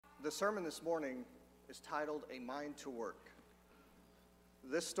The sermon this morning is titled A Mind to Work.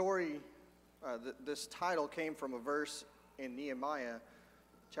 This story, this title came from a verse in Nehemiah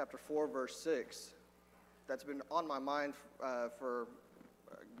chapter 4, verse 6 that's been on my mind for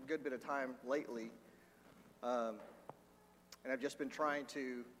a good bit of time lately. And I've just been trying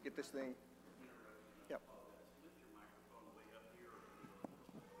to get this thing. Yep.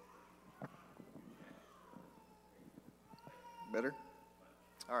 Better?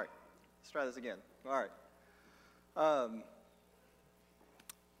 All right. Let's try this again. All right.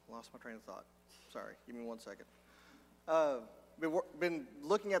 Lost my train of thought. Sorry. Give me 1 second. Been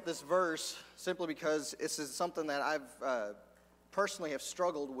looking at this verse simply because this is something that I've personally have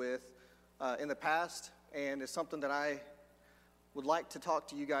struggled with in the past, and it's something that I would like to talk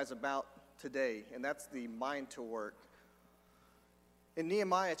to you guys about today, and that's the mind to work. In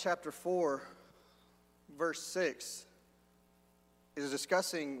Nehemiah chapter 4, verse 6, is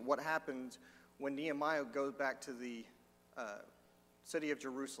discussing what happened when Nehemiah goes back to the city of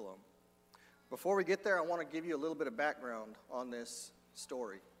Jerusalem. Before we get there, I want to give you a little bit of background on this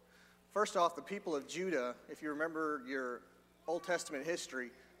story. First off, the people of Judah, if you remember your Old Testament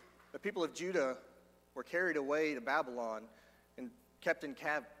history, the people of Judah were carried away to Babylon and kept in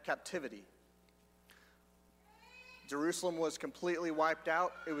captivity. Jerusalem was completely wiped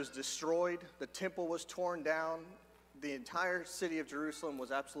out. It was destroyed. The temple was torn down. The entire city of Jerusalem was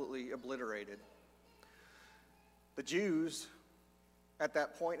absolutely obliterated. The Jews at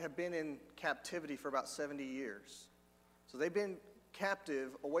that point have been in captivity for about 70 years. So they've been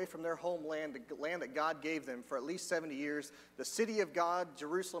captive away from their homeland, the land that God gave them, for at least 70 years. The city of God,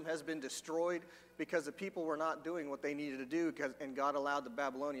 Jerusalem, has been destroyed because the people were not doing what they needed to do, and God allowed the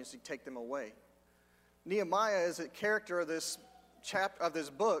Babylonians to take them away. Nehemiah is a character of this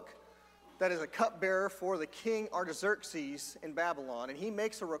book that is a cupbearer for the king Artaxerxes in Babylon, and he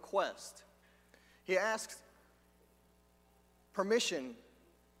makes a request. He asks permission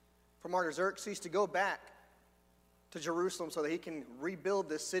from Artaxerxes to go back to Jerusalem so that he can rebuild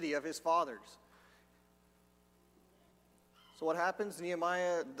this city of his fathers. So what happens?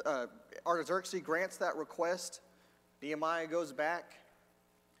 Artaxerxes grants that request. Nehemiah goes back,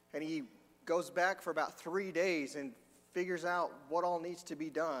 and he goes back for about 3 days and figures out what all needs to be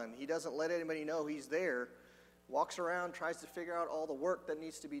done. He doesn't let anybody know he's there. Walks around, tries to figure out all the work that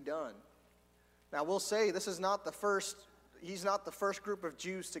needs to be done. Now, we'll say this is not the first. He's not the first group of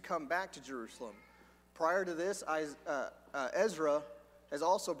Jews to come back to Jerusalem. Prior to this, Ezra has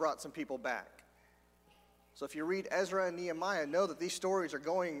also brought some people back. So if you read Ezra and Nehemiah, know that these stories are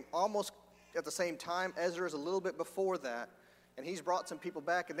going almost at the same time. Ezra is a little bit before that, and he's brought some people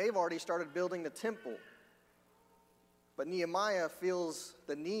back, and they've already started building the temple. But Nehemiah feels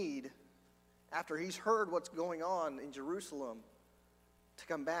the need, after he's heard what's going on in Jerusalem, to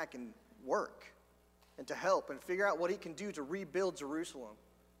come back and work and to help and figure out what he can do to rebuild Jerusalem.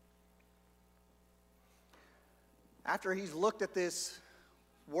 After he's looked at this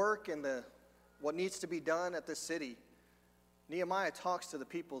work and what needs to be done at this city, Nehemiah talks to the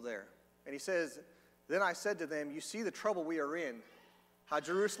people there. And he says, "Then I said to them, you see the trouble we are in, how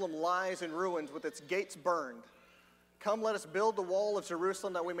Jerusalem lies in ruins with its gates burned. Come, let us build the wall of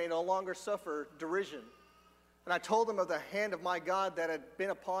Jerusalem that we may no longer suffer derision. And I told them of the hand of my God that had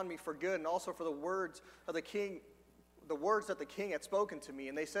been upon me for good, and also for the words of the king, the words that the king had spoken to me.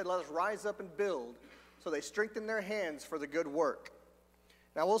 And they said, let us rise up and build. So they strengthened their hands for the good work."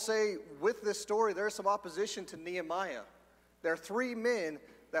 Now we'll say with this story, there's some opposition to Nehemiah. There are 3 men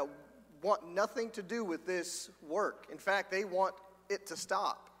that want nothing to do with this work. In fact, they want it to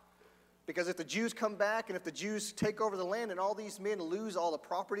stop. Because if the Jews come back and if the Jews take over the land and all these men lose all the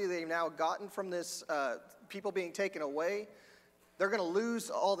property they've now gotten from this people being taken away, they're going to lose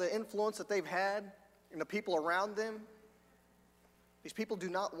all the influence that they've had and the people around them. These people do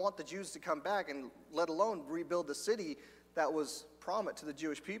not want the Jews to come back, and let alone rebuild the city that was promised to the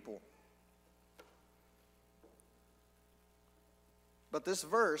Jewish people. But this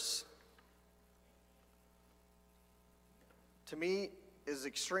verse, to me, is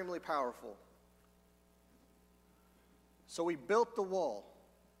extremely powerful. So we built the wall,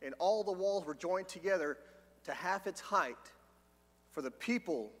 and all the walls were joined together to half its height, for the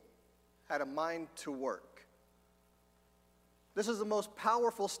people had a mind to work. This is the most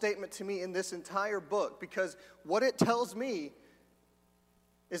powerful statement to me in this entire book, because what it tells me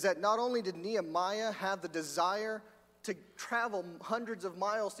is that not only did Nehemiah have the desire to travel hundreds of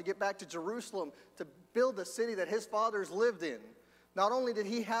miles to get back to Jerusalem to build the city that his fathers lived in, not only did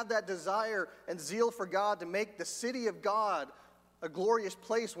he have that desire and zeal for God to make the city of God a glorious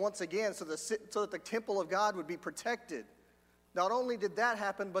place once again so that the temple of God would be protected, Not only did that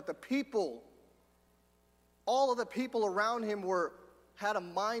happen, but the people, all of the people around him had a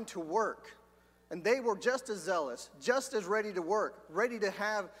mind to work. And they were just as zealous, just as ready to work, ready to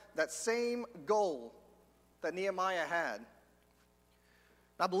have that same goal that Nehemiah had.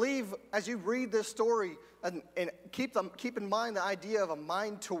 I believe as you read this story and keep in mind the idea of a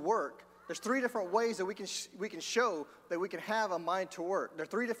mind to work, there's three different ways that we can show that we can have a mind to work. There are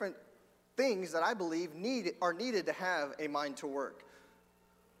three different things that I believe are needed to have a mind to work.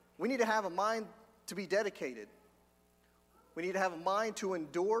 We need to have a mind to be dedicated. We need to have a mind to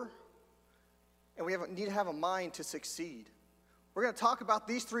endure. And we need to have a mind to succeed. We're going to talk about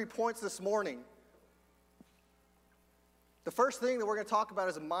these 3 points this morning. The first thing that we're going to talk about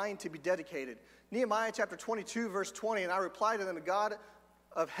is a mind to be dedicated. Nehemiah chapter 22, verse 20, and I reply to them, the God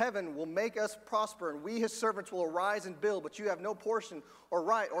of heaven will make us prosper, and we his servants will arise and build, but you have no portion or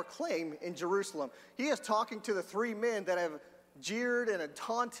right or claim in Jerusalem. He is talking to the 3 men that have jeered and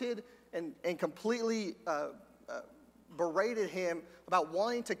taunted and completely berated him about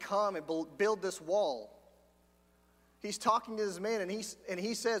wanting to come and build this wall. He's talking to his men, and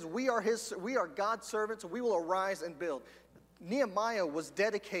he says, we are God's servants, and we will arise and build. Nehemiah was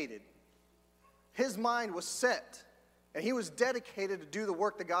dedicated. His mind was set, and he was dedicated to do the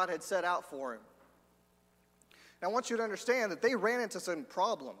work that God had set out for him. Now, I want you to understand that they ran into some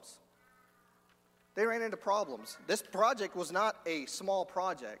problems. They ran into problems. This project was not a small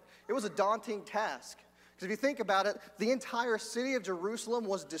project. It was a daunting task. Because if you think about it, the entire city of Jerusalem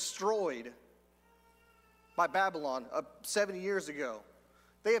was destroyed by Babylon 70 years ago.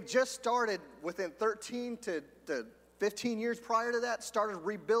 They have just started, within 13 to 15 years prior to that, started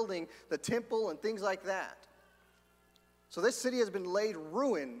rebuilding the temple and things like that. So this city has been laid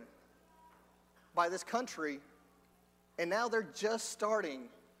ruin by this country, and now they're just starting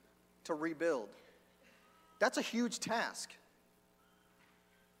to rebuild. That's a huge task.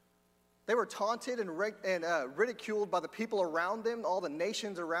 They were taunted and ridiculed by the people around them, all the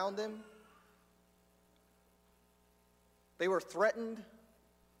nations around them. They were threatened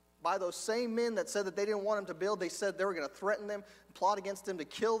by those same men that said that they didn't want them to build. They said they were going to threaten them, plot against them, to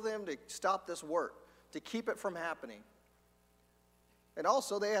kill them, to stop this work, to keep it from happening. And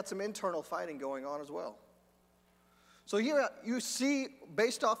also, they had some internal fighting going on as well. So here you see,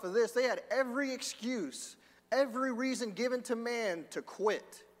 based off of this, they had every excuse, every reason given to man to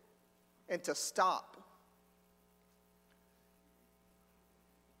quit and to stop.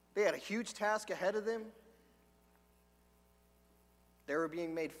 They had a huge task ahead of them. They were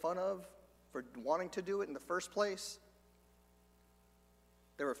being made fun of for wanting to do it in the first place.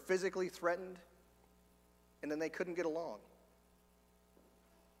 They were physically threatened, and then they couldn't get along.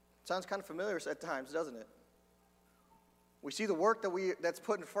 Sounds kind of familiar at times, doesn't it? We see the work that's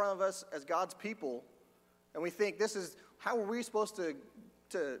put in front of us as God's people, and we think, this is, how are we supposed to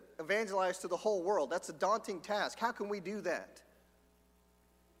evangelize to the whole world? That's a daunting task. How can we do that?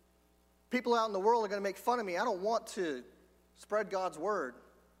 People out in the world are going to make fun of me. I don't want to spread God's word.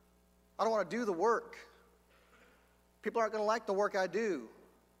 I don't want to do the work. People aren't going to like the work I do.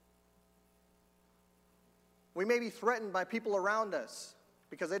 We may be threatened by people around us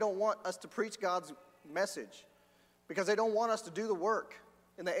because they don't want us to preach God's message, because they don't want us to do the work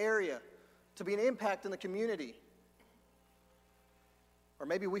in the area, to be an impact in the community. Or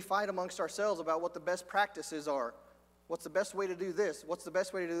maybe we fight amongst ourselves about what the best practices are. What's the best way to do this? What's the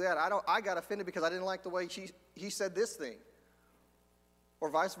best way to do that? I got offended because I didn't like the way he said this thing. Or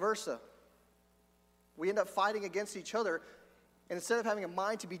vice versa. We end up fighting against each other, and instead of having a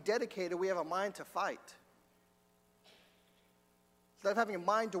mind to be dedicated, we have a mind to fight. Instead of having a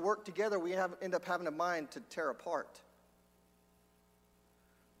mind to work together, we end up having a mind to tear apart.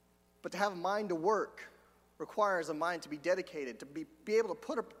 But to have a mind to work requires a mind to be dedicated, to be able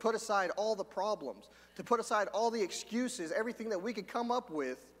to put aside all the problems, to put aside all the excuses, everything that we could come up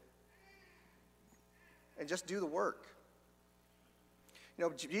with, and just do the work. You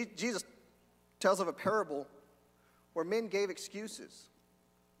know, Jesus tells of a parable where men gave excuses.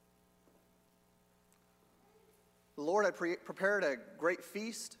 The Lord had prepared a great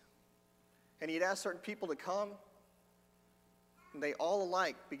feast, and he had asked certain people to come, and they all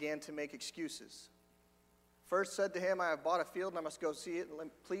alike began to make excuses. First said to him, I have bought a field and I must go see it,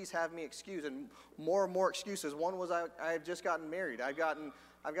 and please have me excused. And more excuses. One was, I have just gotten married. I've got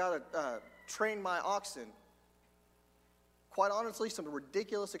to train my oxen. Quite honestly, some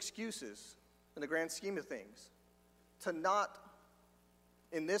ridiculous excuses in the grand scheme of things. To not,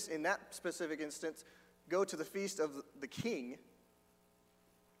 in that specific instance, go to the feast of the king.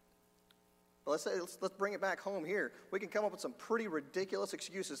 But let's bring it back home here. We can come up with some pretty ridiculous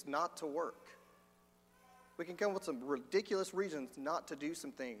excuses not to work. We can come up with some ridiculous reasons not to do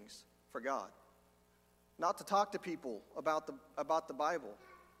some things for God, not to talk to people about the Bible,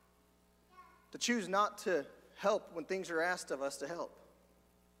 to choose not to help when things are asked of us to help.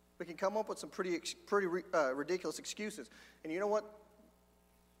 We can come up with some pretty ridiculous excuses. And you know what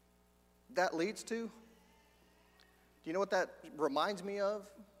that leads to? Do you know what that reminds me of?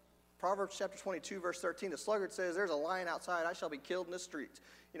 Proverbs chapter 22, verse 13. The sluggard says, "There's a lion outside, I shall be killed in the streets."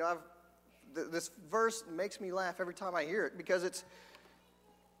 You know, this verse makes me laugh every time I hear it, because it's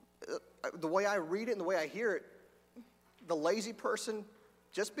the way I read it and the way I hear it. The lazy person,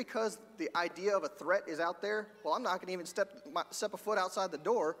 just because the idea of a threat is out there, well, I'm not going to even step a foot outside the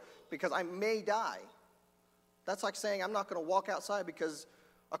door because I may die. That's like saying I'm not going to walk outside because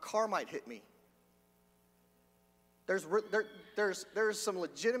a car might hit me. There's some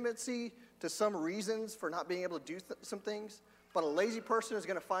legitimacy to some reasons for not being able to do some things, but a lazy person is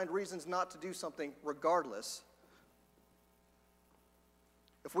going to find reasons not to do something regardless.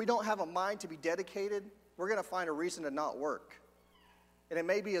 If we don't have a mind to be dedicated, we're going to find a reason to not work. And it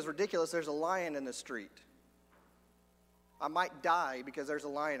may be as ridiculous, there's a lion in the street. I might die because there's a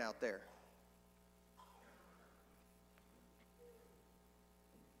lion out there.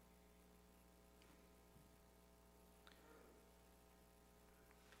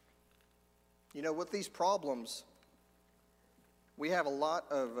 You know, with these problems, we have a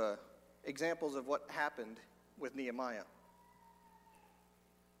lot of examples of what happened with Nehemiah.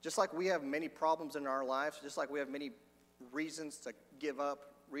 Just like we have many problems in our lives, just like we have many reasons to give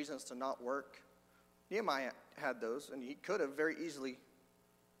up, reasons to not work, Nehemiah had those, and he could have very easily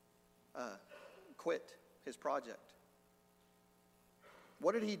quit his project.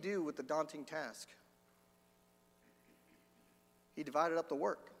 What did he do with the daunting task? He divided up the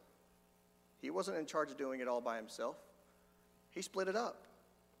work. He wasn't in charge of doing it all by himself. He split it up.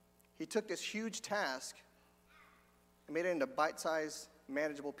 He took this huge task and made it into bite-sized,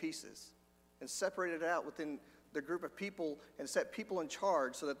 manageable pieces and separated it out within the group of people and set people in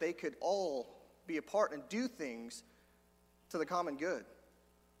charge so that they could all be a part and do things to the common good.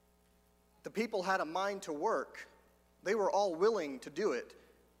 The people had a mind to work. They were all willing to do it,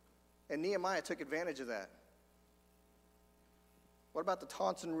 and Nehemiah took advantage of that. What about the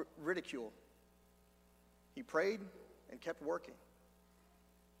taunts and ridicule? He prayed and kept working.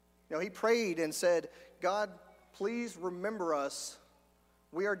 You know, he prayed and said, "God, please remember us.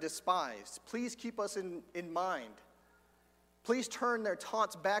 We are despised. Please keep us in mind. Please turn their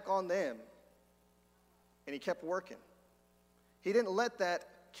taunts back on them." And he kept working. He didn't let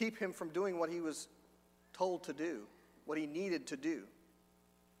that keep him from doing what he was told to do, what he needed to do.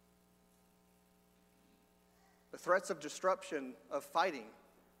 The threats of disruption, of fighting,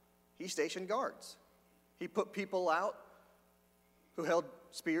 he stationed guards. He put people out who held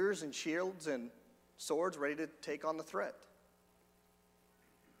spears and shields and swords ready to take on the threat.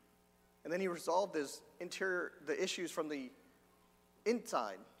 And then he resolved the issues from the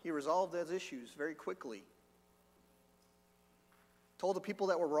inside. He resolved those issues very quickly. Told the people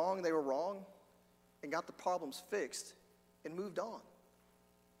that were wrong they were wrong, and got the problems fixed and moved on.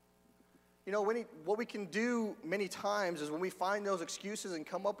 You know, what we can do many times is when we find those excuses and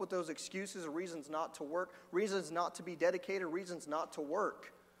come up with those excuses or reasons not to work, reasons not to be dedicated, reasons not to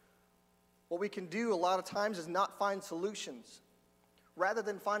work, what we can do a lot of times is not find solutions. Rather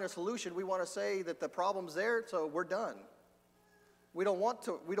than find a solution, we want to say that the problem's there, so we're done. We don't want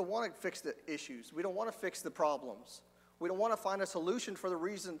to fix the issues. We don't want to fix the problems. We don't want to find a solution for the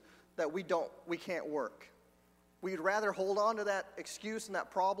reason that we can't work. We'd rather hold on to that excuse and that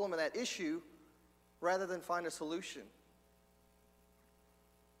problem and that issue rather than find a solution.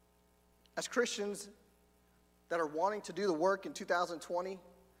 As Christians that are wanting to do the work in 2020,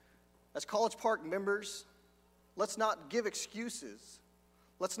 as College Park members, let's not give excuses.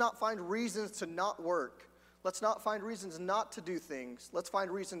 Let's not find reasons to not work. Let's not find reasons not to do things. Let's find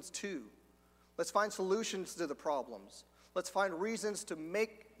reasons to. Let's find solutions to the problems. Let's find reasons to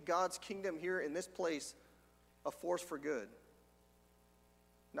make God's kingdom here in this place a force for good,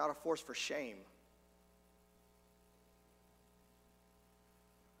 not a force for shame.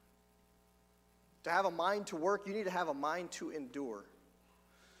 To have a mind to work, you need to have a mind to endure.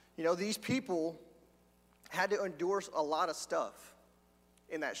 You know, these people had to endure a lot of stuff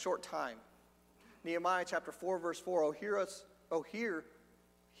in that short time. Nehemiah chapter 4, verse 4, hear,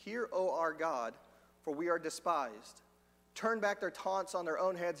 O our God, for we are despised. Turn back their taunts on their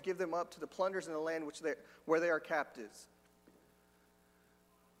own heads, give them up to the plunders in the land where they are captives.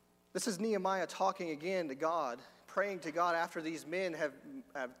 This is Nehemiah talking again to God, praying to God after these men have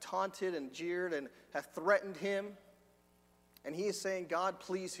taunted and jeered and have threatened him. And he is saying, God,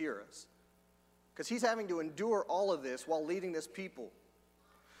 please hear us. because he's having to endure all of this while leading this people.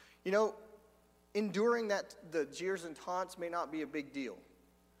 You know, enduring the jeers and taunts may not be a big deal.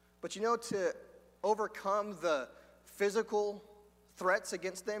 But you know, to overcome the physical threats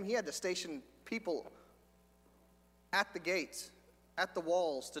against them, he had to station people at the gates, at the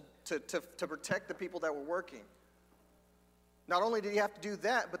walls, to protect the people that were working. Not only did he have to do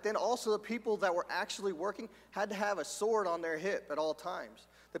that, but then also the people that were actually working had to have a sword on their hip at all times.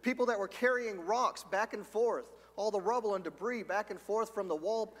 The people that were carrying rocks back and forth, all the rubble and debris back and forth from the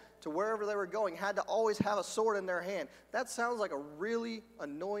wall to wherever they were going, had to always have a sword in their hand. That sounds like a really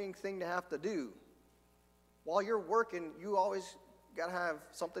annoying thing to have to do. While you're working, you always got to have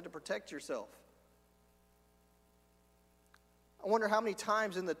something to protect yourself. I wonder how many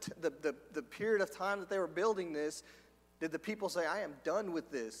times in the period of time that they were building this, did the people say, I am done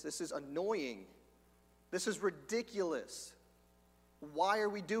with this. This is annoying. This is ridiculous. Why are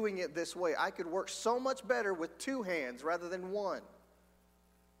we doing it this way? I could work so much better with two hands rather than one.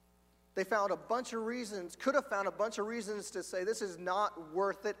 They found a bunch of reasons, could have found a bunch of reasons to say, this is not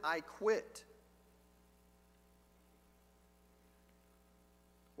worth it, I quit.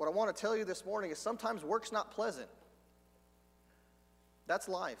 What I want to tell you this morning is sometimes work's not pleasant. That's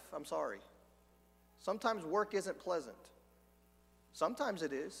life, I'm sorry. Sometimes work isn't pleasant. Sometimes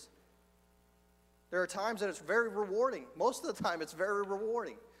it is. There are times that it's very rewarding. Most of the time it's very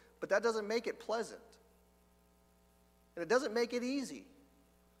rewarding. But that doesn't make it pleasant. And it doesn't make it easy.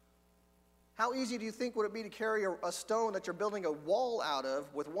 How easy do you think would it be to carry a stone that you're building a wall out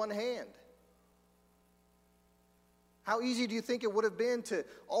of with one hand? How easy do you think it would have been to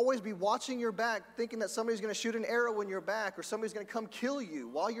always be watching your back, thinking that somebody's going to shoot an arrow in your back or somebody's going to come kill you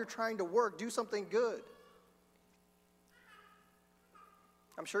while you're trying to work, do something good?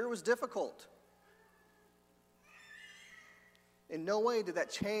 I'm sure it was difficult. In no way did that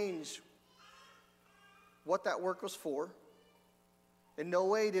change what that work was for. In no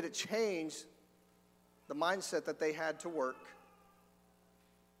way did it change the mindset that they had to work.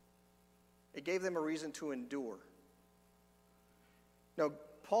 It gave them a reason to endure. Now,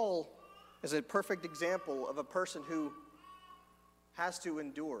 Paul is a perfect example of a person who has to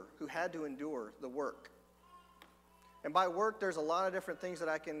endure, who had to endure the work. And by work, there's a lot of different things that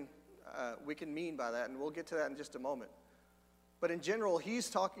we can mean by that, and we'll get to that in just a moment. But in general, he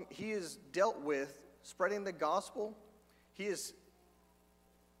is dealt with spreading the gospel. He is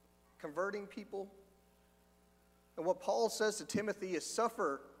converting people. And what Paul says to Timothy is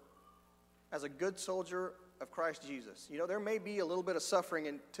suffer as a good soldier of Christ Jesus. You know, there may be a little bit of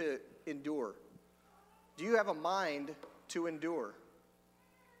suffering to endure. Do you have a mind to endure?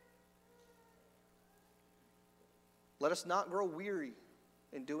 Let us not grow weary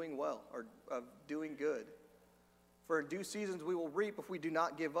in doing well or of doing good. For in due seasons we will reap if we do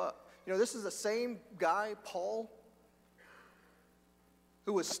not give up. You know, this is the same guy, Paul,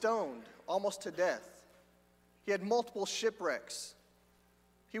 who was stoned almost to death. He had multiple shipwrecks.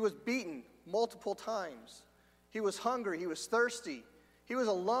 He was beaten multiple times. He was hungry. He was thirsty. He was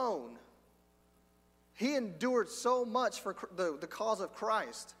alone. He endured so much for the cause of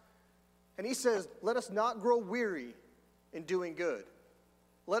Christ. And he says, let us not grow weary in doing good.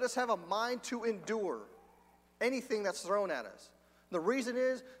 Let us have a mind to endure anything that's thrown at us. The reason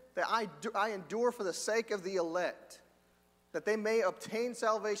is that I endure for the sake of the elect, that they may obtain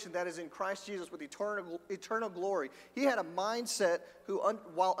salvation that is in Christ Jesus with eternal glory. He had a mindset who,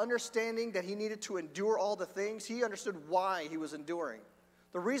 while understanding that he needed to endure all the things, he understood why he was enduring.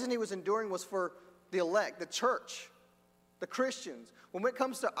 The reason he was enduring was for the elect, the church, the Christians. When it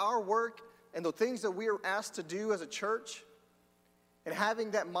comes to our work and the things that we are asked to do as a church, and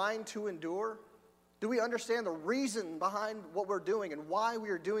having that mind to endure, do we understand the reason behind what we're doing and why we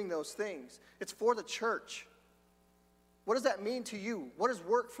are doing those things? It's for the church. What does that mean to you? What does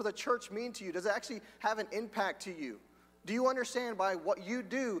work for the church mean to you? Does it actually have an impact to you? Do you understand by what you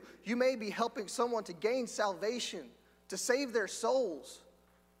do, you may be helping someone to gain salvation, to save their souls?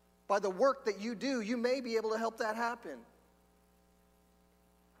 By the work that you do, you may be able to help that happen.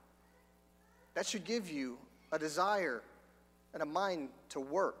 That should give you a desire and a mind to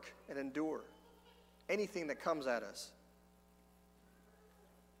work and endure anything that comes at us.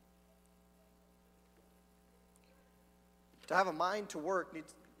 To have a mind to work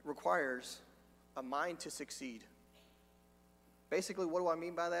requires a mind to succeed. Basically, what do I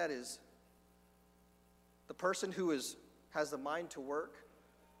mean by that is the person who has the mind to work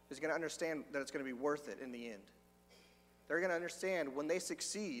is going to understand that it's going to be worth it in the end. They're going to understand when they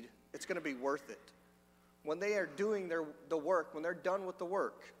succeed, it's going to be worth it. When they are doing the work, when they're done with the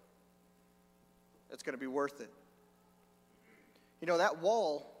work, it's going to be worth it. You know, that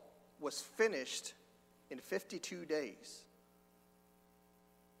wall was finished in 52 days.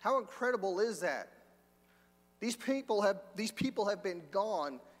 How incredible is that? These people have been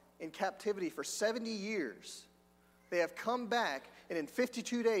gone in captivity for 70 years. They have come back, and in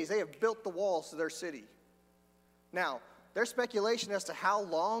 52 days, they have built the walls to their city. Now, there's speculation as to how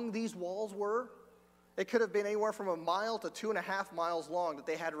long these walls were. It could have been anywhere from 1 mile to 2.5 miles long that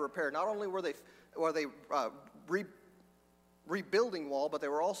they had to repair. Not only were they rebuilding wall, but they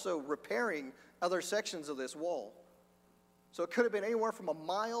were also repairing other sections of this wall. So it could have been anywhere from 1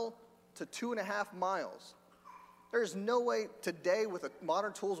 mile to 2.5 miles. There's no way today with the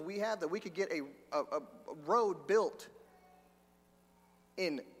modern tools we have that we could get a road built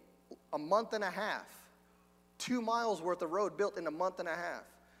in a month and a half. 2 miles worth of road built in a month and a half.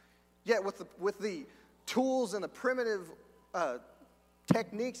 Yet with the tools and the primitive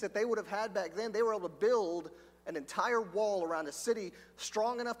techniques that they would have had back then, they were able to build an entire wall around a city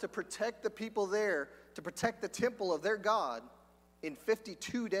strong enough to protect the people there, to protect the temple of their God in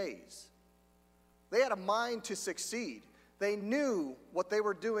 52 days. They had a mind to succeed. They knew what they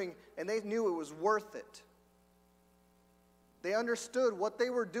were doing, and they knew it was worth it. They understood what they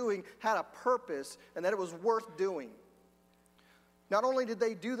were doing had a purpose and that it was worth doing. Not only did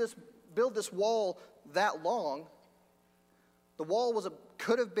they build this wall that long, the wall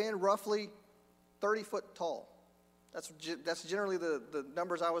could have been roughly 30 foot tall. That's generally the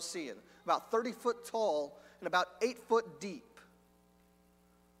numbers I was seeing. About 30 foot tall and about 8 foot deep.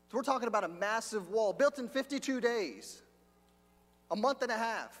 So we're talking about a massive wall built in 52 days, a month and a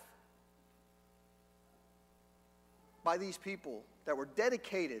half, by these people that were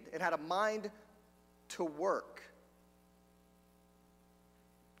dedicated and had a mind to work.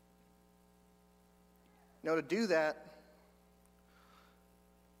 Now, to do that,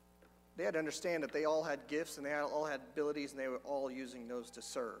 they had to understand that they all had gifts and they all had abilities, and they were all using those to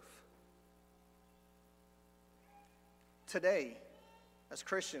serve. Today, as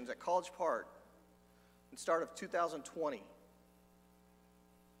Christians at College Park, in the start of 2020,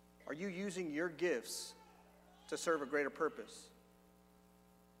 are you using your gifts to serve a greater purpose?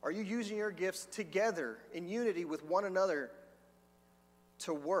 Are you using your gifts together in unity with one another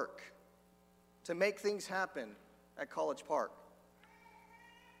to work, to make things happen at College Park?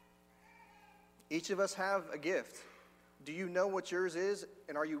 Each of us have a gift. Do you know what yours is,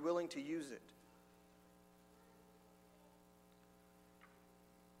 and are you willing to use it?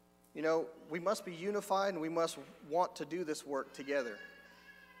 You know, we must be unified, and we must want to do this work together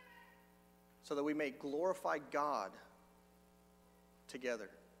so that we may glorify God together.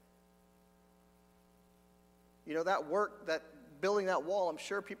 You know, that work, that building that wall, I'm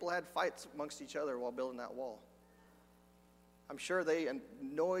sure people had fights amongst each other while building that wall. I'm sure they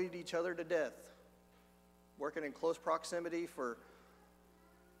annoyed each other to death, working in close proximity for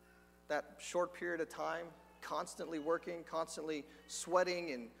that short period of time, constantly working, constantly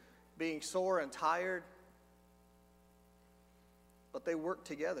sweating and being sore and tired. But they worked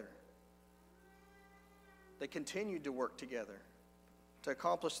together. They continued to work together to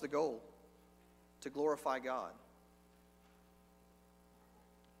accomplish the goal, to glorify God.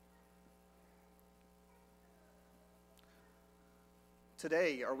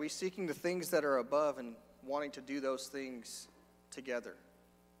 Today, are we seeking the things that are above and wanting to do those things together?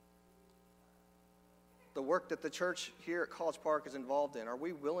 The work that the church here at College Park is involved in, are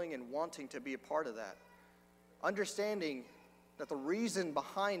we willing and wanting to be a part of that? Understanding that the reason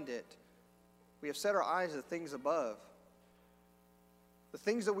behind it, we have set our eyes to things above. The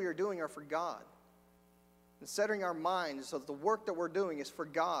things that we are doing are for God. And setting our minds so that the work that we're doing is for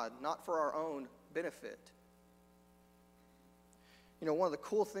God, not for our own benefit. You know, one of the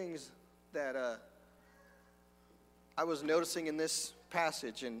cool things that I was noticing in this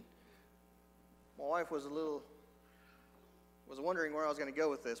passage, and my wife was wondering where I was going to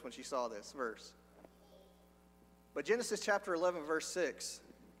go with this when she saw this verse. But Genesis chapter 11, verse 6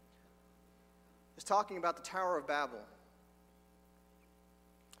 is talking about the Tower of Babel.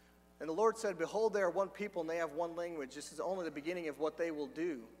 And the Lord said, "Behold, they are one people and they have one language. This is only the beginning of what they will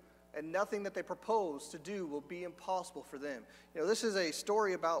do. And nothing that they propose to do will be impossible for them." You know, this is a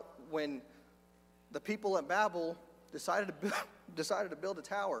story about when the people at Babel decided to build a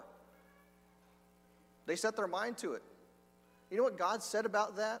tower. They set their mind to it. You know what God said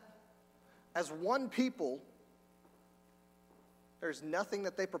about that? As one people, there's nothing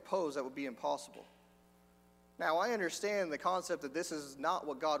that they propose that would be impossible. Now, I understand the concept that this is not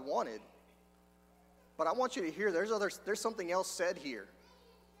what God wanted, but I want you to hear there's something else said here.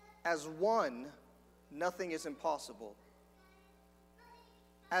 As one, nothing is impossible.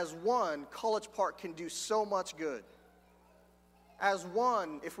 As one, College Park can do so much good. as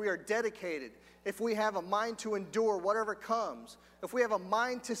one, if we are dedicated, if we have a mind to endure whatever comes, if we have a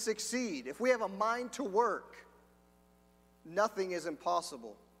mind to succeed, if we have a mind to work, nothing is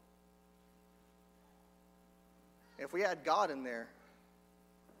impossible. If we had God in there,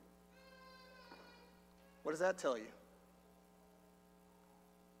 what does that tell you?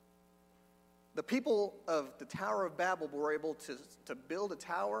 The people of the Tower of Babel were able to build a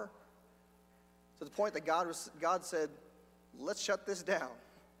tower to the point that God said, let's shut this down.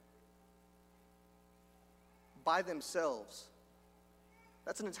 By themselves.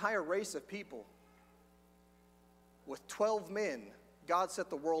 That's an entire race of people. With 12 men, God set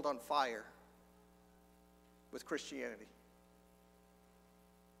the world on fire with Christianity.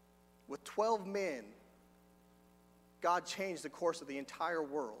 With 12 men, God changed the course of the entire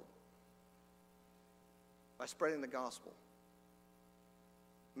world by spreading the gospel.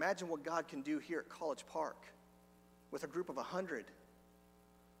 Imagine what God can do here at College Park with a group of 100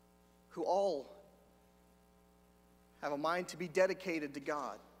 who all have a mind to be dedicated to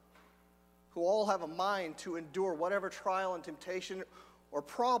God, who all have a mind to endure whatever trial and temptation or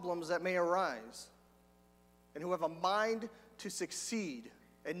problems that may arise, and who have a mind to succeed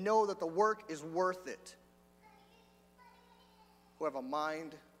and know that the work is worth it, who have a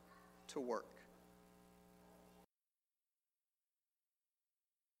mind to work.